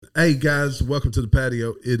Hey guys, welcome to the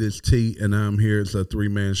patio. It is T, and I'm here. It's a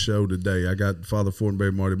 3-man show today. I got Father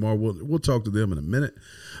Fortenberry, Marty. We'll talk to them in a minute.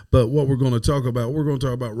 But what we're going to talk about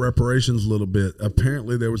reparations a little bit.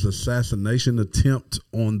 Apparently, there was an assassination attempt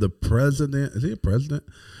on the president. Is he a president?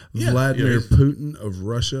 Yeah, Vladimir Putin of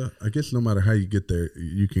Russia. I guess no matter how you get there,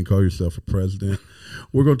 you can call yourself a president.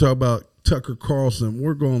 We're going to talk about Tucker Carlson.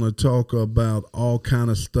 We're going to talk about all kind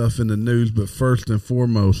of stuff in the news. But first and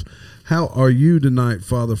foremost, how are you tonight,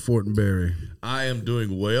 Father Fortenberry? I am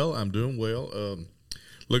doing well.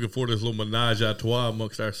 Looking forward to this little menage a trois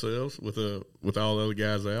amongst ourselves with all the other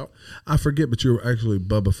guys out. I forget, but you're actually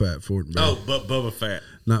Bubba Fat Fortenberry. Oh, Bubba Fat.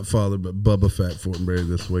 Not Father, but Bubba Fat Fortenberry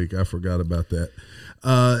this week. I forgot about that.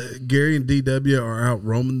 Gary and DW are out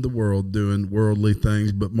roaming the world doing worldly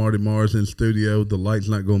things, but Marty Marr's in studio. The light's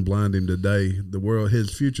not going to blind him today.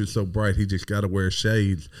 His future's so bright, he just got to wear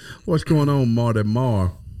shades. What's going on, Marty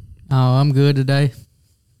Marr? Oh, I'm good today.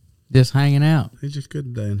 Just hanging out. He's just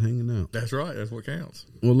good today and hanging out. That's right. That's what counts.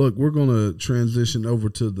 Well, look, we're going to transition over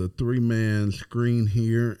to the 3-man screen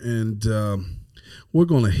here, and we're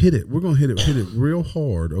going to hit it. We're going to hit it real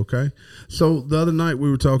hard, okay? So the other night we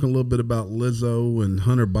were talking a little bit about Lizzo and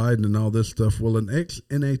Hunter Biden and all this stuff. Well, an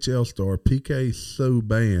ex-NHL star, PK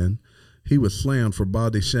Subban, he was slammed for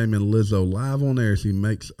body shaming Lizzo live on air as he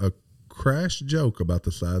makes a crash joke about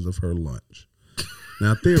the size of her lunch.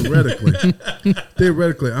 Now,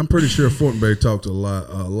 theoretically, I'm pretty sure Fortenberry talked a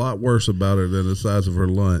lot worse about her than the size of her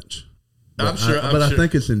lunch. But I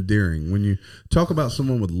think it's endearing when you talk about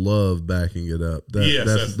someone with love backing it up.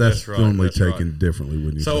 That's normally taken differently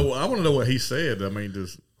when you. So I want to know what he said. I mean,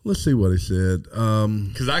 let's see what he said.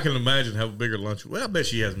 Because I can imagine how bigger lunch. Well, I bet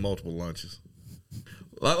she has multiple lunches,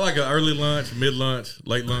 like an early lunch, mid lunch,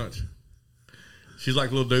 late lunch. She's like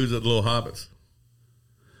little dudes at Little Hobbits.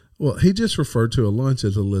 Well, he just referred to a lunch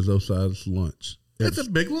as a Lizzo-sized lunch. It's a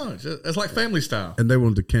big lunch. It's like family style. And they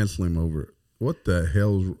wanted to cancel him over it. What the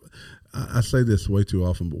hell? I say this way too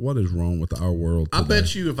often, but what is wrong with our world today? I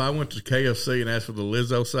bet you if I went to KFC and asked for the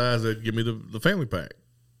Lizzo size, they'd give me the family pack.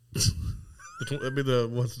 That'd be the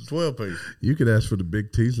 12-piece. You could ask for the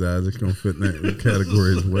big T size. It's going to fit in that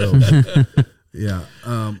category as well. Yeah.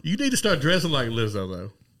 You need to start dressing like Lizzo,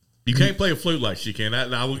 though. You can't play a flute like she can.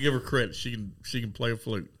 I will give her credit. She can play a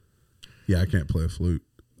flute. Yeah, I can't play a flute.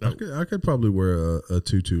 Nope. I could probably wear a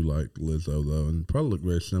tutu like Lizzo, though, and probably look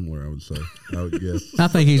very similar, I would say. I would guess. I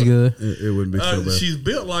think he's good. It wouldn't be so bad. She's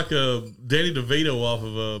built like a Danny DeVito off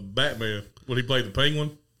of Batman when he played the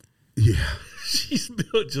Penguin. Yeah. She's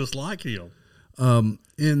built just like him. Love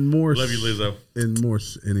you, Lizzo.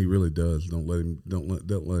 And he really does. Don't let him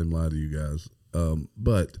lie to you guys.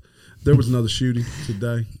 But there was another shooting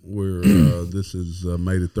today where this is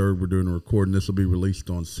May the 3rd. We're doing a recording. This will be released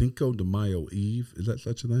on Cinco de Mayo Eve. Is that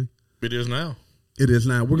such a thing? It is now. It is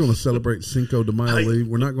now. We're going to celebrate Cinco de Mayo Eve.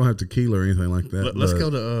 We're not going to have tequila or anything like that. Let's go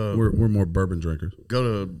to... we're more bourbon drinkers.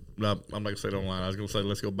 I'm not going to say it online. I was going to say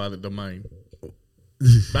let's go buy the domain.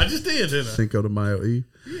 I just did, didn't I? Cinco de Mayo Eve?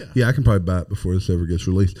 Yeah. Yeah, I can probably buy it before this ever gets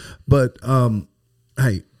released. But,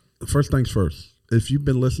 hey, first things first. If you've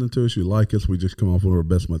been listening to us, you like us, we just come off one of our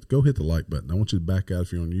best months, go hit the like button. I want you to back out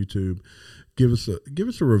if you're on YouTube. Give us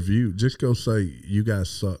a review. Just go say you guys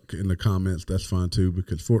suck in the comments. That's fine too,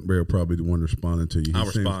 because Fortenberry will probably be the one responding to you. I'll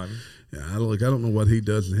respond. Yeah, I don't know what he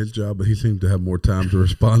does in his job, but he seems to have more time to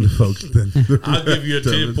respond to folks than I'll give you a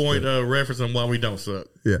 10-point reference on why we don't suck.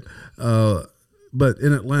 Yeah. But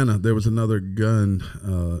in Atlanta, there was another gun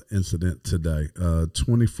incident today.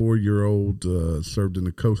 24-year-old served in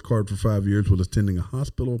the Coast Guard for 5 years, was attending a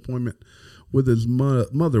hospital appointment with his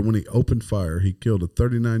mother when he opened fire. He killed a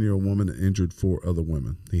 39-year-old woman and injured 4 other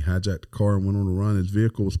women. He hijacked the car and went on a run. His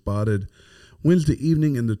vehicle was spotted Wednesday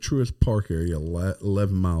evening in the Truist Park area,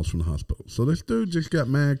 11 miles from the hospital. So this dude just got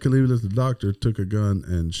mad because he was at the doctor, took a gun,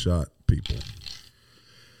 and shot people.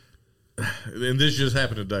 And this just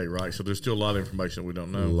happened today, right? So there's still a lot of information we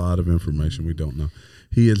don't know. A lot of information we don't know.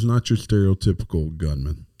 He is not your stereotypical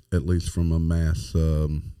gunman, at least from a mass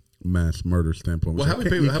murder standpoint. Well, how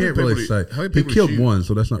many people? You can't really say. He killed one,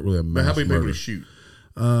 so that's not really a mass murder. How many people did he shoot?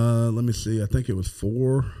 Let me see. I think it was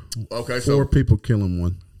 4. Okay, four people killing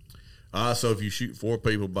one. So if you shoot 4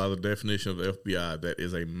 people, by the definition of the FBI, that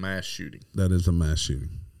is a mass shooting. That is a mass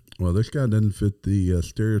shooting. Well, this guy doesn't fit the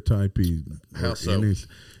stereotype. How so?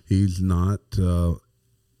 He's not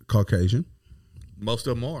Caucasian. Most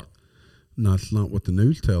of them aren't. That's not what the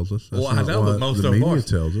news tells us. That's I know, but most of them aren't.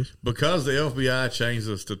 Tells us. Because the FBI changed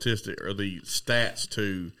the statistic or the stats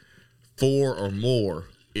to 4 or more,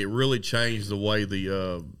 it really changed the way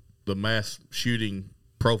the mass shooting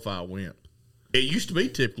profile went. It used to be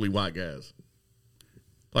typically white guys.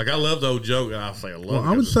 Like, I love the old joke. I'll say I love it. Well,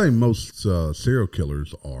 I would say most serial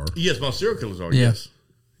killers are. Yes, most serial killers are, Yeah. yes.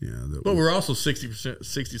 Yeah, But we're also 60%,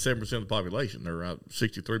 67% of the population. They're around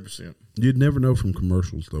 63%. You'd never know from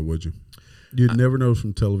commercials, though, would you? You'd never know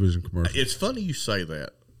from television commercials. It's funny you say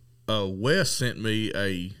that. Wes sent me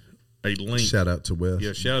a link. Shout out to Wes.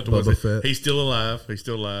 Yeah, shout out to Bubba Wes. Fett. He's still alive. He's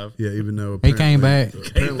still alive. Yeah, even though He came back.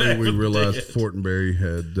 Apparently, we from realized dead. Fortenberry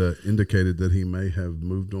had indicated that he may have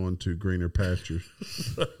moved on to greener pastures.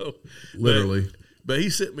 Literally. But he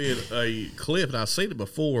sent me a clip, and I've seen it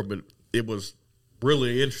before, but it was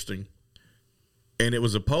really interesting. And it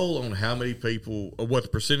was a poll on how many people, or what the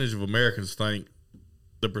percentage of Americans think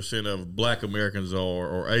the percent of Black Americans are,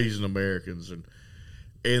 or Asian Americans,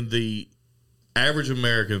 and the average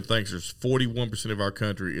American thinks there's 41% of our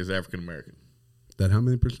country is African American. That how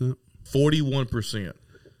many percent? 41%.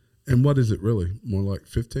 And what is it really? More like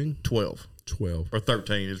 15? 12 12. or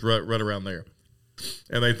 13 is right around there.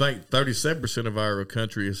 And they think 37% of our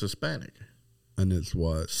country is Hispanic. And it's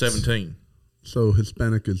what? 17. So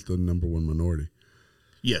Hispanic is the number one minority.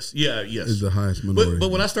 Yes. Yeah. Yes. Is the highest minority.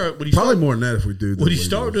 But when I start, Probably more than that if we do. When you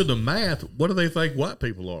start doing the math, what do they think white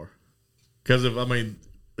people are? Because when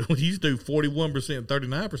you do 41% and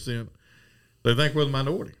 39%, they think we're the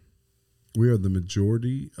minority. We are the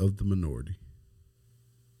majority of the minority.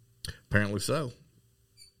 Apparently so.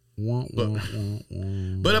 Wah, But- wah, wah,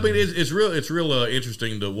 wah. But I mean, it's real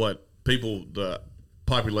interesting to what people, the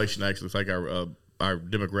population, actually think our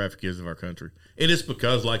demographic is of our country, and it's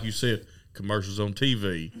because, like you said, commercials on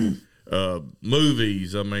TV,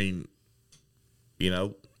 movies. I mean,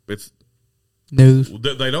 it's News.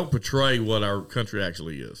 they don't portray what our country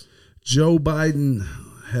actually is. Joe Biden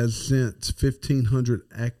has sent 1,500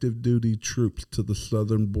 active duty troops to the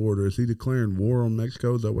southern border. Is he declaring war on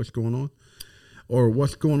Mexico? Is that what's going on? Or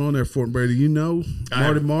what's going on there, Fortenberry? Do you know?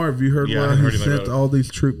 Marty Marr, have you heard Yeah, I why haven't heard he anything sent about it. all these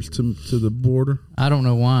troops to the border? I don't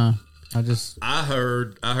know why. I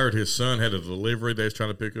heard his son had a delivery they was trying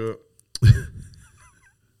to pick up.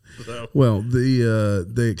 So, Well,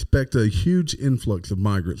 they expect a huge influx of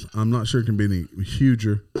migrants. I'm not sure it can be any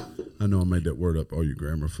huger. I know I made that word up, all you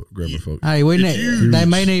grammar folks. Hey, they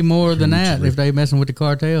may need more than that if they messing with the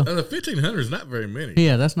cartel. the 1,500 is not very many.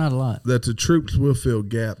 Yeah, that's not a lot. That the troops will fill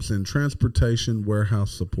gaps in transportation,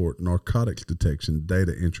 warehouse support, narcotics detection,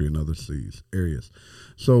 data entry, and other areas.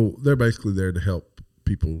 So they're basically there to help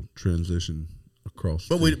people transition across.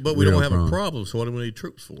 But we don't have a problem. So what do we need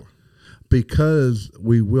troops for? Because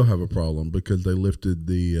we will have a problem because they lifted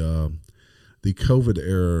the COVID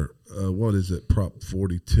era. What is it? Prop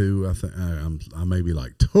 42. I think I may be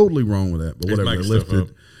like totally wrong with that, but whatever. They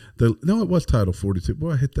lifted. No, it was Title 42.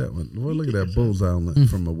 Boy, I hit that one. Boy, look at that bullseye on that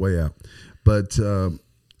from a way out. But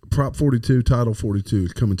Prop 42, Title 42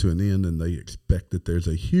 is coming to an end, and they expect that there's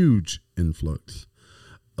a huge influx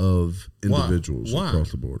of individuals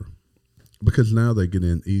across the border because now they get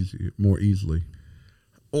in more easily.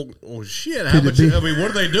 Oh shit! How much? What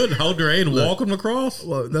are they doing? Hold their hand and walk them across?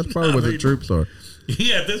 Well, that's probably what the troops are.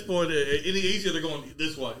 Yeah, at this point, any easier, they're going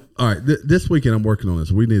this way. All right, this weekend I'm working on this.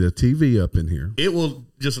 We need a TV up in here. It will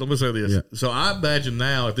let me say this. Yeah. So I imagine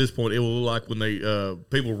now at this point, it will look like when they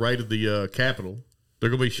people raided the Capitol. They're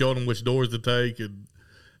going to be showing them which doors to take. And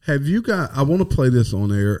I want to play this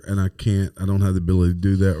on air, and I can't. I don't have the ability to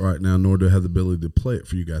do that right now, nor do I have the ability to play it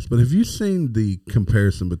for you guys. But have you seen the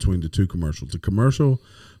comparison between the two commercials? The commercial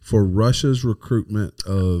for Russia's recruitment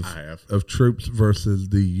of troops versus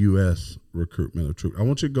the U.S. recruitment of troops. I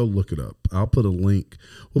want you to go look it up. I'll put a link.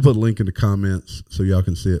 We'll put a link in the comments so y'all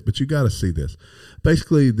can see it. But you got to see this.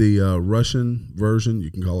 Basically, the Russian version, you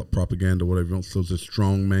can call it propaganda, whatever you want. So it's a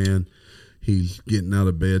strong man. He's getting out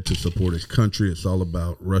of bed to support his country. It's all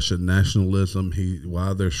about Russian nationalism.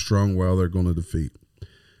 Why they're strong, while they're going to defeat.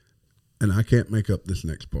 And I can't make up this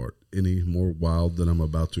next part any more wild than I'm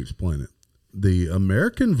about to explain it. The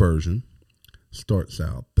American version starts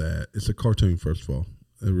out that it's a cartoon, first of all.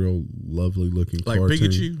 A real lovely looking like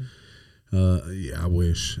cartoon. Pikachu? Yeah, I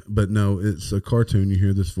wish. But no, it's a cartoon. You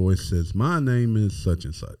hear this voice says, "My name is such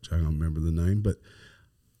and such." I don't remember the name, but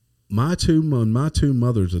my two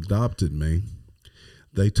mothers adopted me.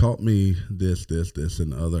 They taught me this,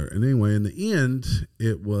 and other. And anyway, in the end,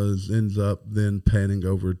 it ends up then panning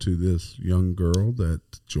over to this young girl that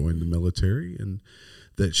joined the military and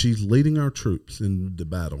that she's leading our troops in the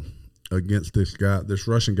battle against this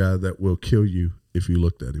Russian guy that will kill you if you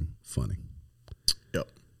looked at him funny. Yep.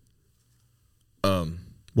 Well,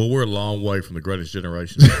 we're a long way from the Greatest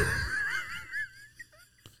Generation.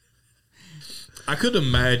 I could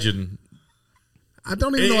imagine. I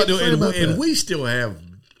don't even know what to say about that. And we still have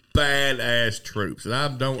badass troops, and I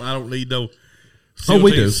don't need no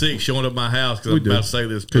we do. 6 showing up at my house because I'm about to say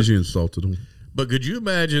this. Because you insulted them. But could you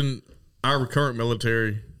imagine our current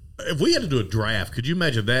military, if we had to do a draft, could you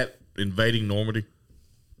imagine that invading Normandy?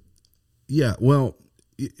 Yeah, well,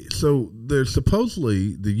 so there's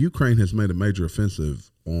supposedly the Ukraine has made a major offensive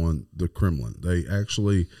on the Kremlin.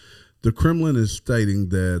 The Kremlin is stating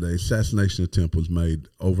that an assassination attempt was made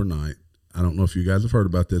overnight. I don't know if you guys have heard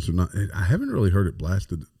about this or not. I haven't really heard it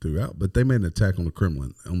blasted throughout, but they made an attack on the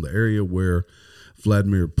Kremlin, on the area where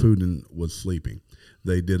Vladimir Putin was sleeping.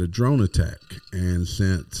 They did a drone attack and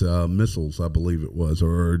sent missiles, I believe it was,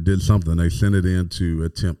 or did something. They sent it in to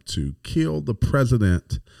attempt to kill the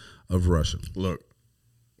president of Russia. Look.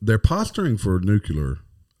 They're posturing for a nuclear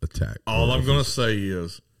attack. All I'm going to say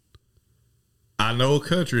is I know a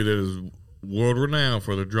country that is world renowned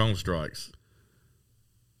for their drone strikes.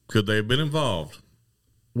 Could they have been involved?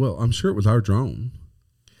 Well, I'm sure it was our drone.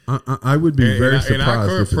 I would be very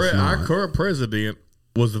surprised if it's not. Our current president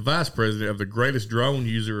was the vice president of the greatest drone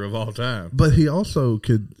user of all time. But he also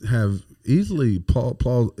could have easily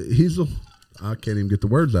I can't even get the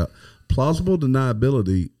words out. Plausible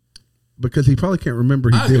deniability, because he probably can't remember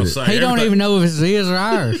he did it. He don't even know if it's his or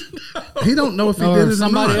ours. He don't know if he or did it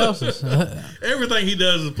somebody or not. else's. Everything he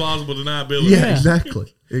does is plausible deniability. Yeah,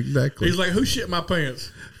 exactly. He's like, who shit my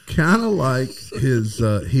pants? Kind of like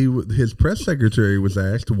his press secretary was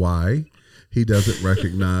asked why he doesn't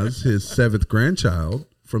recognize his 7th grandchild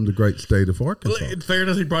from the great state of Arkansas. In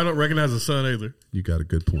fairness, he probably don't recognize his son either. You got a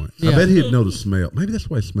good point. Yeah. I bet he'd know the smell. Maybe that's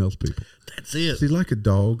why he smells people. That's it. See, like a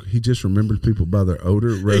dog, he just remembers people by their odor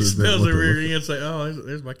rather He than smells what their they look rear end and say, oh,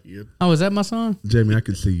 there's my kid. Oh, is that my son? Jamie, I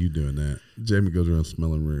could see you doing that. Jamie goes around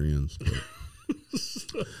smelling rear ends.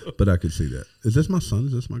 But I could see that. Is this my son?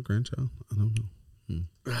 Is this my grandchild? I don't know.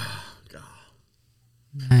 God.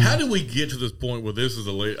 How did we get to this point where this is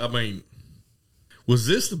I mean, was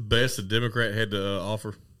this the best the Democrat had to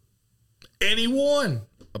offer? And he won,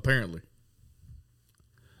 apparently.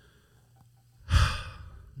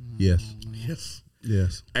 Yes.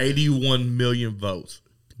 Yes. 81 million votes.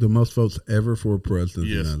 The most votes ever for a president of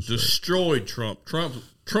the United States. Destroyed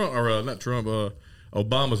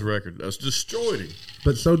Obama's record. Destroyed him.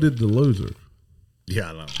 But so did the loser.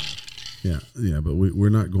 Yeah, I know. Yeah, but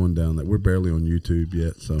we're not going down that. We're barely on YouTube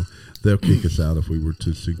yet, so they'll kick us out if we were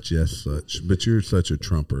to suggest such. But you're such a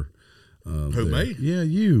Trumper. Who, me? Yeah,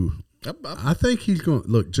 you. I think he's going to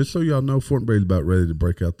look. Just so y'all know, Fortenberry's about ready to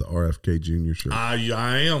break out the RFK Jr. shirt. I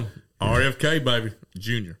am RFK baby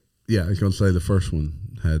Jr. Yeah, I was going to say the first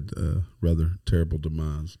one had a rather terrible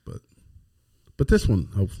demise, but this one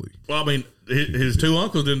hopefully. Well, I mean, his 2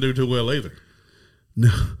 uncles didn't do too well either.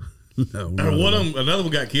 No. One of them, another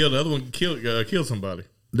one got killed. The other one killed somebody.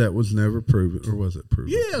 That was never proven, or was it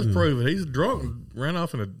proven? Yeah, it was proven. He's drunk and ran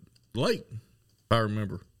off in a lake. If I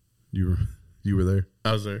remember. You were there.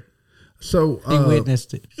 I was there. So He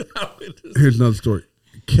witnessed it. Here's another story.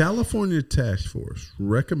 California Task Force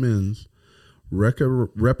recommends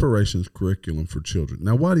reparations curriculum for children.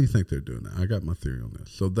 Now, why do you think they're doing that? I got my theory on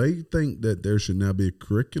this. So they think that there should now be a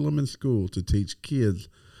curriculum in school to teach kids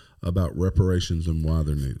about reparations and why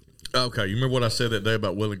they're needed. Okay, you remember what I said that day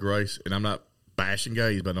about Will and Grace? And I'm not bashing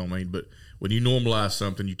gays by no means, but when you normalize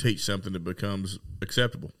something, you teach something that becomes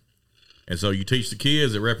acceptable. And so you teach the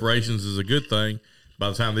kids that reparations is a good thing. By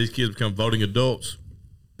the time these kids become voting adults,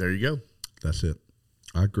 there you go. That's it.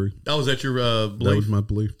 I agree. Oh, is that your belief? That was my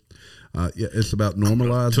belief. Yeah, it's about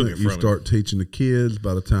normalizing it. You start teaching the kids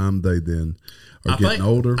by the time they then are getting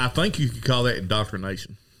older. I think you could call that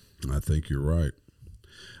indoctrination. I think you're right.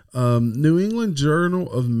 New England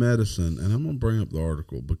Journal of Medicine, and I'm going to bring up the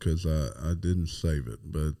article because I didn't save it,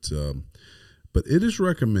 but it is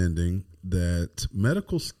recommending that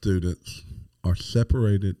medical students are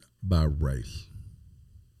separated by race.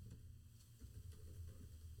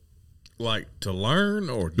 Like to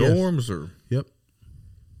learn or dorms or? Yep.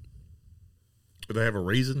 Do they have a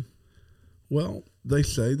reason? Well, they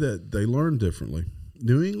say that they learn differently.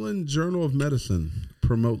 New England Journal of Medicine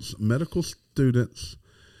promotes medical students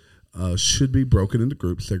should be broken into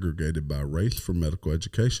groups segregated by race for medical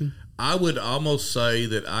education. I would almost say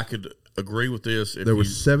that I could agree with this. There were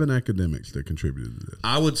 7 academics that contributed to this.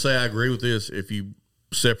 I would say I agree with this if you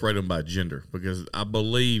separate them by gender, because I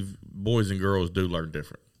believe boys and girls do learn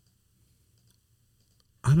different.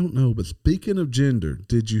 I don't know, but speaking of gender,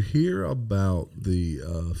 did you hear about the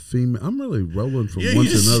female? I'm really rolling from one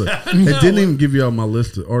to another. It didn't even give you all my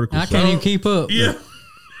list of articles. I can't even keep up. Yeah.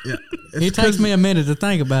 Yeah. It takes me a minute to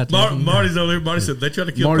think about that. Marty's over there. Marty said they tried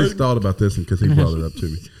to kill Marty's Putin. thought about this because he brought it up to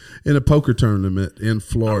me. In a poker tournament in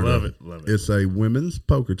Florida. I love it. It's a women's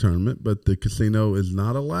poker tournament, but the casino is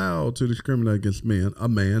not allowed to discriminate against men. A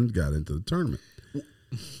man got into the tournament.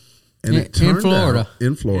 And In it turned Florida. out,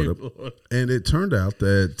 in Florida, and it turned out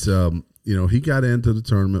that he got into the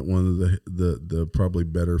tournament. One of the probably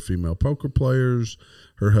better female poker players.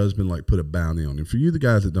 Her husband put a bounty on him. For you, the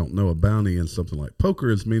guys that don't know, a bounty in something like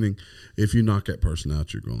poker is meaning if you knock that person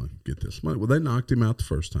out, you're going to get this money. Well, they knocked him out the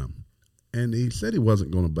first time, and he said he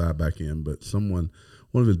wasn't going to buy back in, but one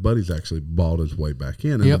of his buddies actually bought his way back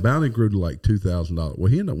in, and the bounty grew to $2,000.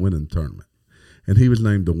 Well, he ended up winning the tournament, and he was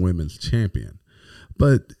named the women's champion.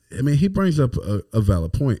 But, he brings up a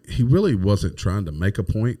valid point. He really wasn't trying to make a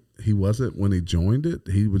point. He wasn't when he joined it.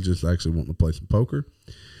 He was just actually wanting to play some poker.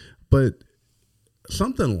 But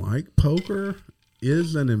something like poker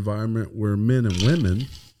is an environment where men and women,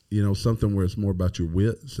 something where it's more about your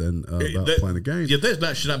wits and about playing a game. Yeah,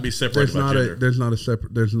 that should not be separated by gender. There's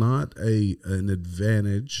not an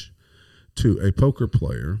advantage to a poker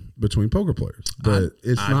player between poker players, but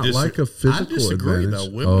it's not like a physical advantage. I disagree, though.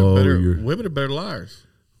 Women are better liars.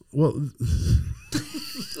 Well,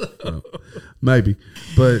 maybe,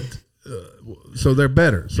 but so they're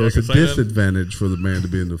better. So it's a disadvantage for the man to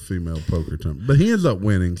be in the female poker tournament. But he ends up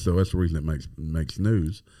winning, so that's the reason it makes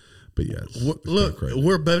news. But yeah, look,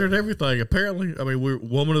 we're better at everything. Apparently, we're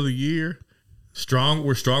Woman of the Year.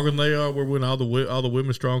 We're stronger than they are. We're winning all the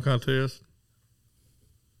women's strong contests.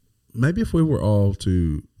 Maybe if we were all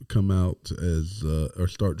to come out as or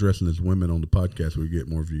start dressing as women on the podcast, we'd get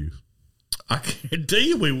more views. I guarantee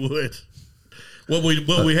you we would. What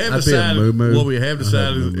we have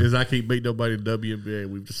decided is I can't beat nobody in WNBA.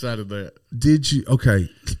 We've decided that. Did you? Okay.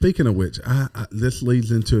 Speaking of which, this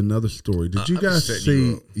leads into another story. Did you guys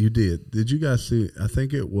see? You did. Did you guys see? I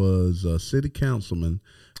think it was a city councilman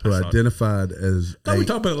who identified as. We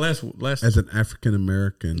talked about it last as an African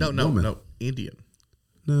American. No, Indian.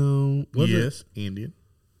 No. Yes, Indian.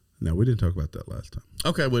 No, we didn't talk about that last time.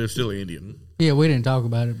 Okay, well, it's still Indian. Yeah, we didn't talk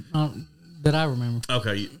about it that I remember.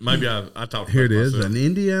 Okay, maybe I talked about it. Here it is. Myself. An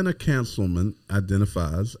Indiana councilman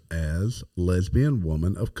identifies as lesbian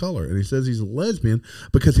woman of color. And he says he's a lesbian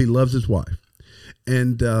because he loves his wife.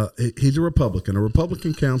 And he's a Republican. A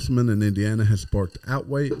Republican councilman in Indiana has sparked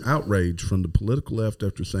outrage from the political left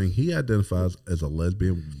after saying he identifies as a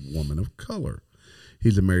lesbian woman of color.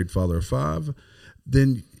 He's a married father of 5.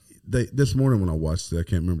 Then this morning when I watched it, I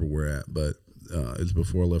can't remember where at, but it's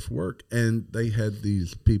before I left work, and they had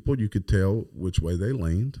these people, you could tell which way they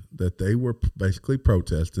leaned, that they were basically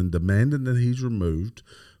protesting, demanding that he's removed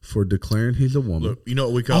for declaring he's a woman. Look, you know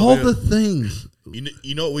what we call all this? the things.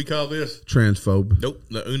 You know what we call this? Transphobe. Nope,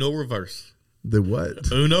 the Uno reverse. The what?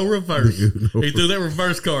 Uno reverse. He threw that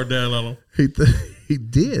reverse card down on him. He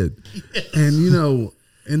did. Yes. And,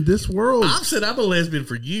 in this world. I've said I'm a lesbian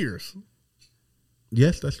for years.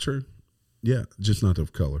 Yes, that's true. Yeah, just not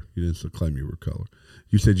of color. You didn't claim you were color.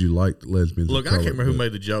 You said you liked lesbians. Look, of color, I can't remember who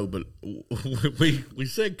made the joke, but we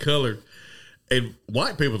said colored, and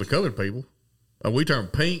white people are the colored people. We turn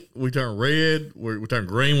pink, we turn red, we turn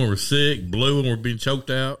green when we're sick, blue when we're being choked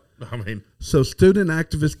out. So student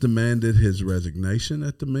activists demanded his resignation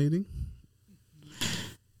at the meeting.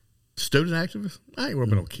 Student activists? I ain't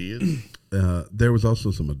working on kids. There was also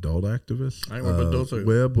some adult activists. I ain't working on adults.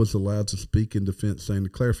 Webb was allowed to speak in defense, saying, to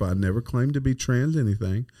clarify, I never claimed to be trans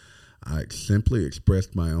anything. I simply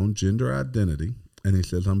expressed my own gender identity. And he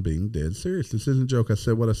says, I'm being dead serious. This isn't a joke. I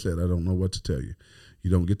said what I said. I don't know what to tell you. You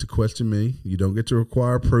don't get to question me. You don't get to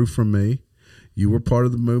require proof from me. You were part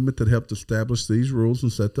of the movement that helped establish these rules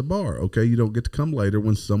and set the bar. Okay, you don't get to come later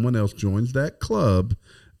when someone else joins that club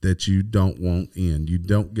that you don't want in. You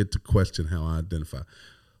don't get to question how I identify.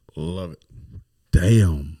 Love it.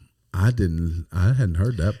 Damn. I hadn't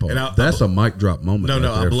heard that part. That's a mic drop moment.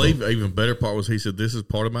 No, I believe the even better part was he said, this is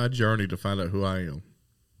part of my journey to find out who I am.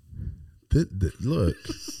 Look.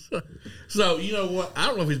 So, you know what? I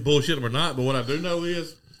don't know if he's bullshitting or not, but what I do know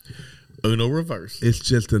is Uno reverse. It's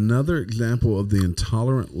just another example of the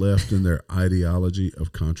intolerant left and their ideology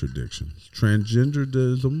of contradictions.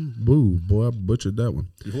 Transgenderism, boo, boy, I butchered that one.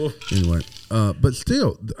 Anyway, but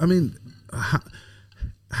still, I mean,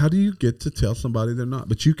 how do you get to tell somebody they're not?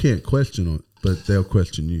 But you can't question it, but they'll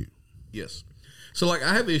question you. Yes. So, like,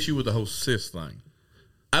 I have an issue with the whole cis thing.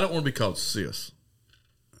 I don't want to be called cis.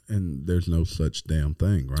 And there's no such damn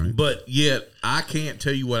thing, right? But yet, I can't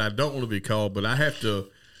tell you what I don't want to be called, but I have to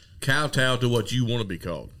kowtow to what you want to be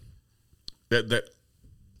called.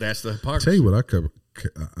 That's the hypocrisy. Tell you what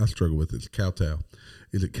I struggle with is kowtow.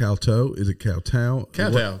 Is it kowtow? Is it kowtow?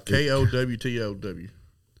 Kowtow. Kowtow.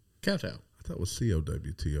 Kowtow. I thought it was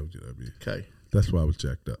COWTOW. Okay. That's why I was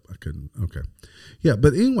jacked up. I couldn't. Okay. Yeah,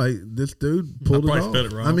 but anyway, this dude pulled it off.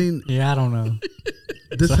 Spelled it wrong. I mean, yeah, I don't know.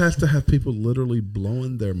 This has to have people literally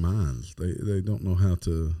blowing their minds. They don't know how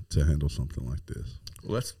to handle something like this.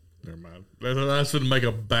 Well, never mind. That's going to make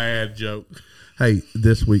a bad joke. Hey,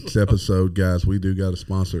 this week's episode, guys, we do got a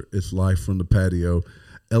sponsor. It's Life from the Patio.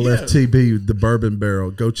 LFTB, the Bourbon Barrel.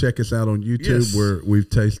 Go check us out on YouTube where we've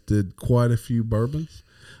tasted quite a few bourbons.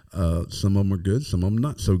 Some of them are good, some of them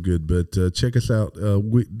not so good. But check us out.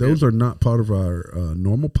 Those are not part of our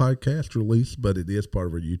normal podcast release, but it is part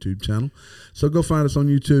of our YouTube channel. So go find us on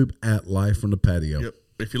YouTube at Life from the Patio. Yep.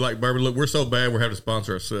 If you like bourbon, look, we're so bad we're having to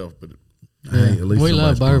sponsor ourselves. But hey, at least we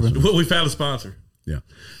love bourbon. Well, we found a sponsor. Yeah,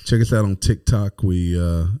 check us out on TikTok. We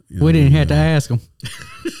didn't have to ask them.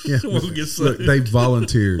 Yeah, we'll get look, they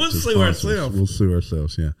volunteered. We'll to sue sponsor us. ourselves. We'll sue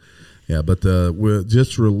ourselves. Yeah, yeah. But we're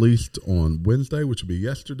just released on Wednesday, which would be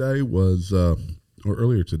yesterday, or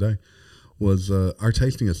earlier today, was our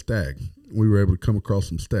tasting of Stag. We were able to come across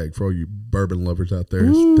some Stag for all you bourbon lovers out there.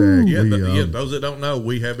 Ooh. Stag. Yeah, those that don't know,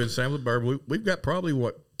 we have been sampling bourbon. We've got probably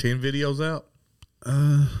 10 videos out.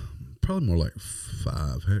 Probably more like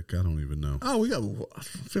 5. Heck, I don't even know. Oh,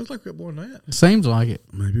 feels like we got more than that. Seems like it.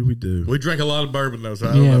 Maybe we do. We drank a lot of bourbon though. So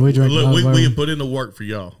we drank a lot of bourbon. We have put in the work for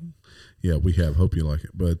y'all. Yeah, we have. Hope you like it.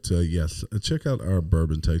 But yes, check out our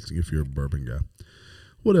bourbon tasting if you're a bourbon guy.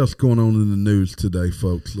 What else going on in the news today,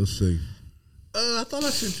 folks? Let's see. I thought I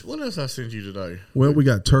sent. What else I sent you today? Well, we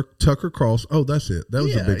got Tucker Carlson. Oh, that's it. That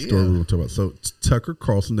was the big story we were talking about. So Tucker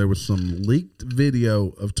Carlson, there was some leaked video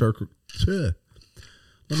of Tucker.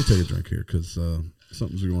 Let me take a drink here because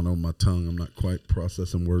something's going on with my tongue. I'm not quite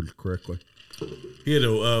processing words correctly. He had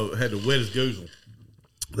to wet his goozle.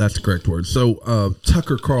 That's the correct word. So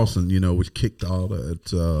Tucker Carlson, was kicked out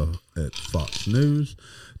at Fox News.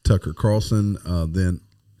 Tucker Carlson, then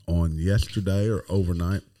on yesterday or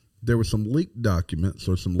overnight, there were some leaked documents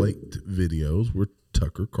or some leaked videos where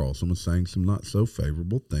Tucker Carlson was saying some not so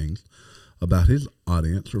favorable things about his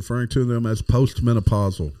audience, referring to them as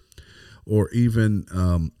postmenopausal, or even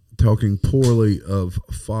talking poorly of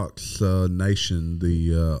Fox Nation,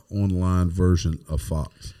 the online version of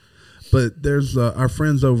Fox. But there's our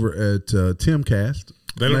friends over at Timcast.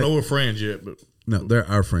 They don't know we're friends yet, but no, they're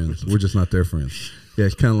our friends. We're just not their friends. Yeah,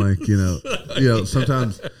 it's kind of like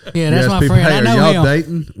sometimes. Yeah, that's my people, friend. Hey, I know are y'all him.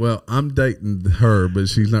 dating? Well, I'm dating her, but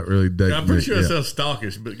she's not really dating. I'm pretty sure me. it sounds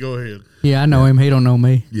stalkish, but go ahead. Yeah, I know him. He don't know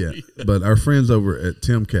me. Yeah, but our friends over at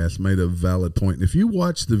Timcast made a valid point. If you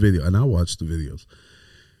watch the video, and I watched the videos,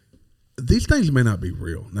 these things may not be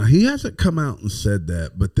real. Now, he hasn't come out and said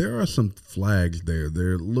that, but there are some flags there.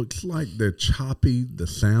 There looks like they're choppy. The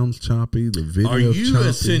sound's choppy. The video's choppy. Are you choppy.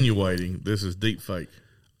 insinuating this is deep fake?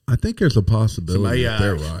 I think there's a possibility that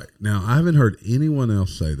they're right. Now, I haven't heard anyone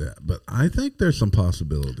else say that, but I think there's some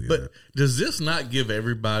possibility. But does this not give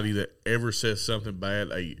everybody that ever says something bad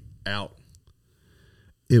a out?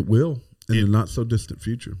 It will in the not so distant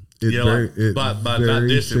future. By not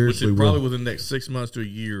distant, which is probably within the next 6 months to a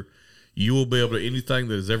year, you will be able to, anything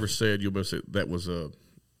that is ever said, you'll be able to say that was a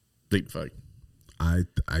deep fake. I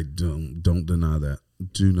don't deny that.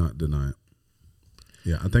 Do not deny it.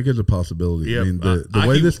 Yeah, I think there's a possibility. Yeah, I mean, the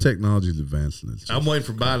way this technology is advancing. I'm waiting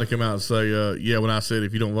for Biden to come out and say, when I said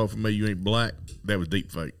if you don't vote for me, you ain't black, that was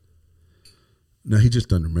deep fake. No, he just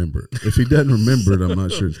doesn't remember it. If he doesn't remember it, I'm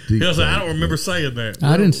not sure it's deep. He'll say, I don't remember saying that.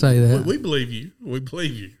 I didn't say that. We believe you. We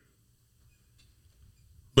believe you.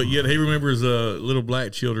 But yet he remembers little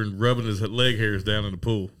black children rubbing his leg hairs down in the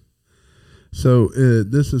pool. So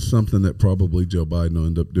this is something that probably Joe Biden will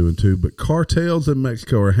end up doing too. But cartels in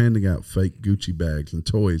Mexico are handing out fake Gucci bags and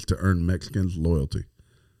toys to earn Mexicans' loyalty.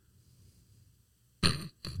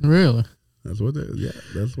 Really? That's what.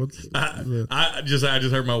 That's what's. I just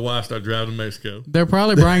heard my wife start driving to Mexico. They're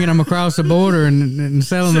probably bringing them across the border and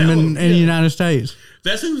selling them in the United States.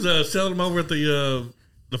 That's who's selling them over at the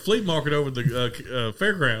flea market over at the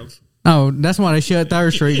fairgrounds. Oh, that's why they shut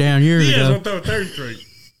 3rd Street down years ago. Yeah, on 3rd Street.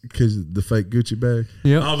 Because the fake Gucci bag.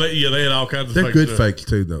 Yep. Oh, they had all kinds of. They're fake good stuff. fakes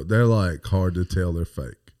too, though. They're like hard to tell they're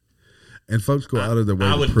fake, and folks go out of their way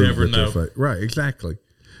I to would prove never that know. they're fake. Right? Exactly.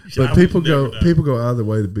 I But would people never go know. out of their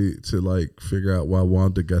way to like figure out why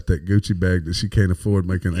Wanda got that Gucci bag that she can't afford,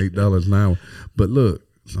 making $8 an hour. But look,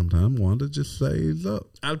 sometimes Wanda just saves up.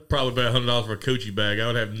 I'd probably pay $100 for a Gucci bag. I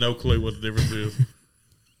would have no clue what the difference is.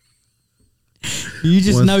 You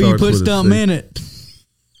just One know you starts put with a something C. in it.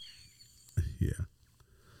 Yeah.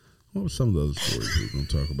 What were some of those stories we're going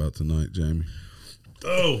to talk about tonight, Jamie?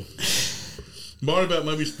 Oh, Marty about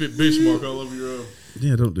maybe spit Bismarck all over your.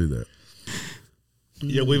 Yeah, don't do that.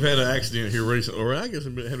 Yeah, we've had an accident here recently, or I guess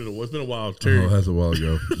it's been a while too. Oh, that's a while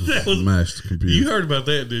ago. Smashed the computer. You heard about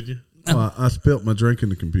that, did you? Well, I spilt my drink in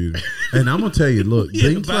the computer. And I'm going to tell you, look, You had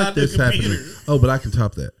to things buy like the this happening. computer. Oh, but I can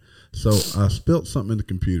top that. So I spilt something in the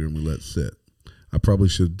computer and we let it sit. I probably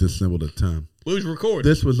should have disassembled at the time. We was recording.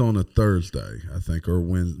 This was on a Thursday, I think, or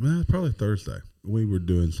Wednesday. Probably Thursday. We were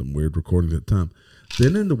doing some weird recording at the time.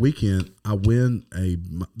 Then in the weekend, I win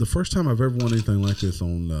the first time I've ever won anything like this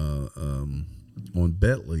on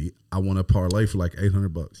Betley. I won a parlay for like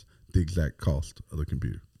 $800, the exact cost of the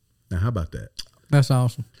computer. Now, how about that? That's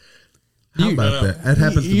awesome. How about that? That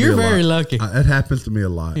happens to me a lot. You're very lucky. It happens to me a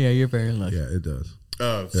lot. Yeah, you're very lucky. Yeah, it does.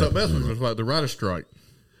 Something else was like the writer's strike.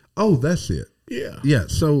 Oh, that's it. Yeah. Yeah.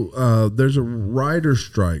 So there's a writer's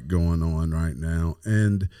strike going on right now,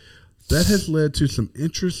 and that has led to some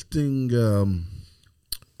interesting,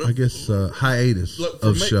 hiatus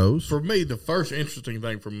of shows. For me, the first interesting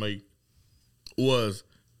thing for me was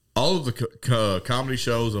all of the comedy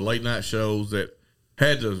shows, the late night shows that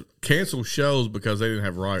had to cancel shows because they didn't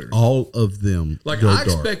have writers. All of them. Like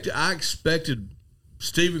I expected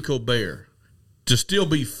Stephen Colbert to still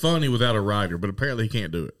be funny without a writer, but apparently he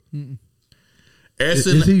can't do it.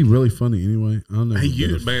 Is he really funny anyway? I don't know.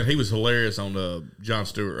 He was hilarious on Jon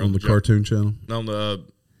Stewart on the cartoon channel, on the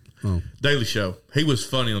Daily Show. He was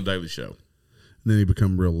funny on Daily Show. And then he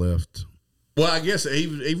become real left. Well, I guess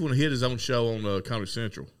even when he had his own show on Comedy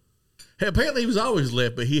Central, apparently he was always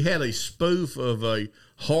left, but he had a spoof of a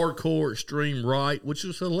hardcore extreme right, which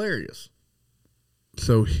was hilarious.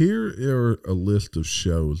 So here are a list of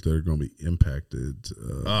shows that are going to be impacted.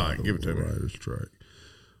 Give it to me. Writer's strike.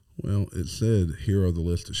 Well, it said here are the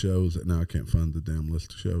list of shows. Now I can't find the damn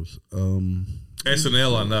list of shows.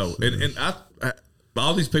 SNL, I know, and I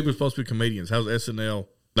all these people are supposed to be comedians. How's SNL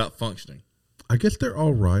not functioning? I guess they're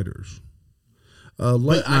all writers.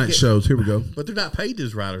 Late night shows. Here we go. But they're not paid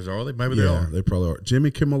as writers, are they? Maybe they are. They probably are.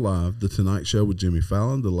 Jimmy Kimmel Live, The Tonight Show with Jimmy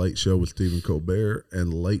Fallon, The Late Show with Stephen Colbert,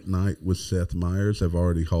 and Late Night with Seth Meyers have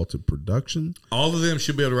already halted production. All of them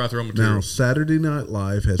should be able to write their own material. Now, Saturday Night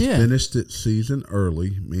Live has finished its season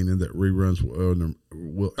early, meaning that reruns will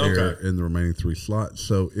air in the remaining 3 slots.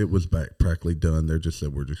 So it was practically done. They just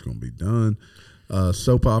said we're just going to be done.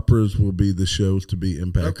 Soap operas will be the shows to be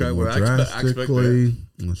impacted more drastically.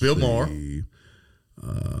 Bill Maher.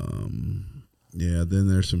 Then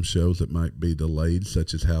there's some shows that might be delayed,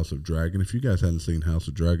 such as House of Dragon. If you guys haven't seen House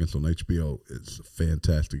of Dragons on HBO, it's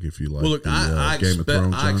fantastic if you like Game of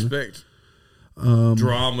Thrones. I expect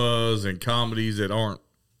dramas and comedies that aren't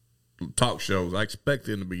talk shows. I expect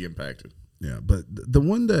them to be impacted. Yeah, but the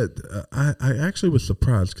one that I actually was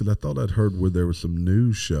surprised because I thought I'd heard where there were some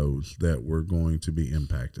news shows that were going to be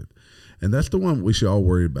impacted. And that's the one we should all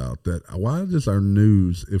worry about. That why does our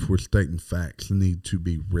news, if we're stating facts, need to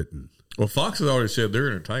be written? Well, Fox has already said they're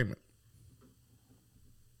entertainment.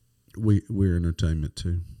 We're entertainment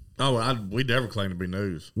too. Oh, we never claim to be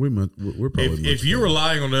news. We're probably if you're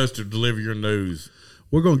relying on us to deliver your news,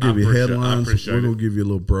 we're going to give you headlines. We're going to give you a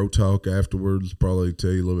little bro talk afterwards. Probably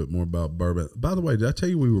tell you a little bit more about bourbon. By the way, did I tell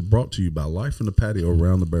you we were brought to you by Life in the Patio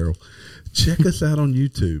Around the Barrel? Check us out on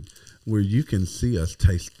YouTube, where you can see us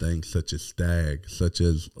taste things such as Stag, such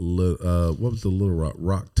as what was the Little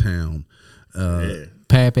Rock Town,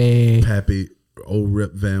 Pappy, Old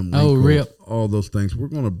Rip Van Winkle, all those things. We're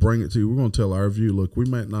going to bring it to you. We're going to tell our view. Look, we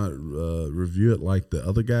might not review it like the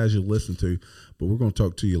other guys you listen to, but we're going to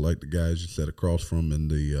talk to you like the guys you sat across from in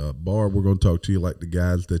the bar. We're going to talk to you like the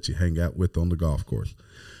guys that you hang out with on the golf course.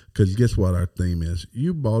 Because guess what our theme is?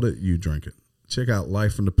 You bought it, you drink it. Check out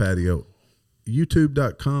Life from the Patio.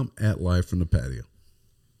 YouTube.com at Life from the Patio.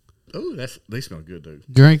 Oh, they smell good, dude.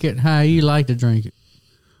 Drink it how you like to drink it.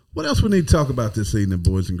 What else we need to talk about this evening,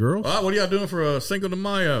 boys and girls? All right, what are y'all doing for Cinco de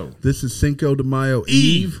Mayo? This is Cinco de Mayo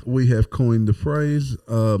Eve. We have coined the phrase.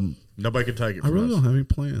 Nobody can take it from us. I really don't have any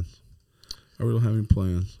plans.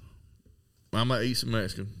 I might eat some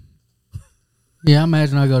Mexican. Yeah, I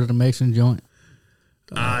imagine I'll go to the Mexican joint.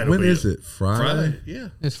 When is it? Friday? Yeah.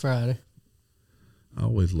 It's Friday. I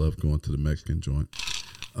always love going to the Mexican joint.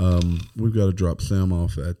 We've got to drop Sam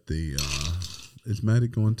off at the is Maddie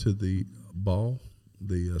going to the ball?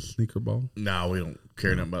 The sneaker ball? No, we don't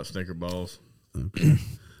care nothing about sneaker balls. Okay.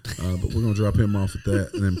 But we're going to drop him off at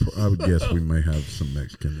that, and then I would guess we may have some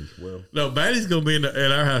Mexican as well. No, Maddie's going to be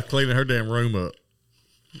at our house cleaning her damn room up.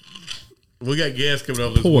 We got guests coming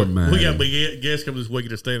over this week. Maddie. We got guests coming this week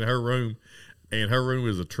to stay in her room, and her room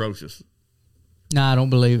is atrocious. Nah, I don't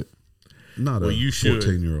believe it. Not a you should.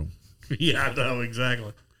 14-year-old. Yeah, I know,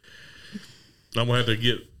 exactly. I'm going to have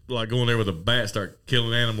to go in there with a bat, start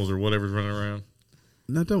killing animals or whatever's running around.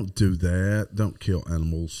 No, don't do that. Don't kill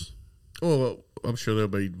animals. Well, I'm sure there'll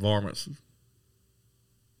be varmints.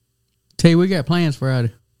 T, we got plans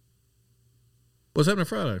Friday. What's happening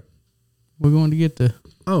Friday? We're going to get the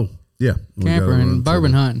camper and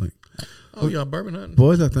bourbon hunting. Oh, y'all bourbon hunting?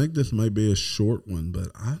 Boys, I think this may be a short one, but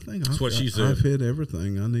I think That's what she said. I've hit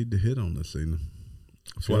everything I need to hit on this evening.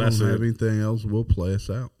 That's If what I I don't said. have anything else, we'll play us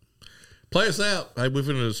out. Play us out. Hey, we're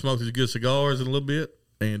finna smoke these good cigars in a little bit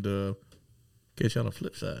and catch you on the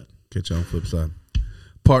flip side. Catch you on the flip side.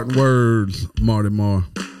 Parting words, Marty Marr.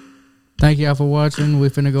 Thank y'all for watching. We're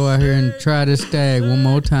finna go out here and try this stag one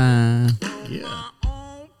more time. Yeah.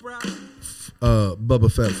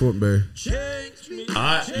 Bubba Fat Fortenberry. All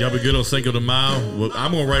right. Y'all be good on Cinco de Mayo. Well,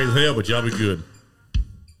 I'm going to raise hell, but y'all be good.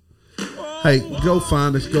 Hey, go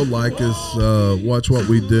find us, go like us, watch what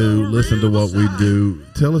we do, listen to what we do.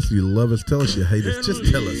 Tell us you love us, tell us you hate us.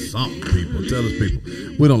 Just tell us something, people. Tell us,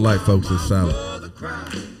 people. We don't like folks that's silent.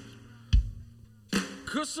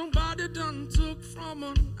 Cause somebody done took from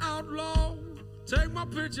an outlaw. Take my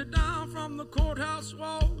picture down from the courthouse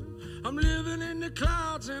wall. I'm living in the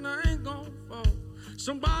clouds and I ain't gon' fall.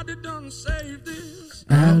 Somebody done saved this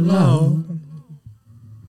Outlaw.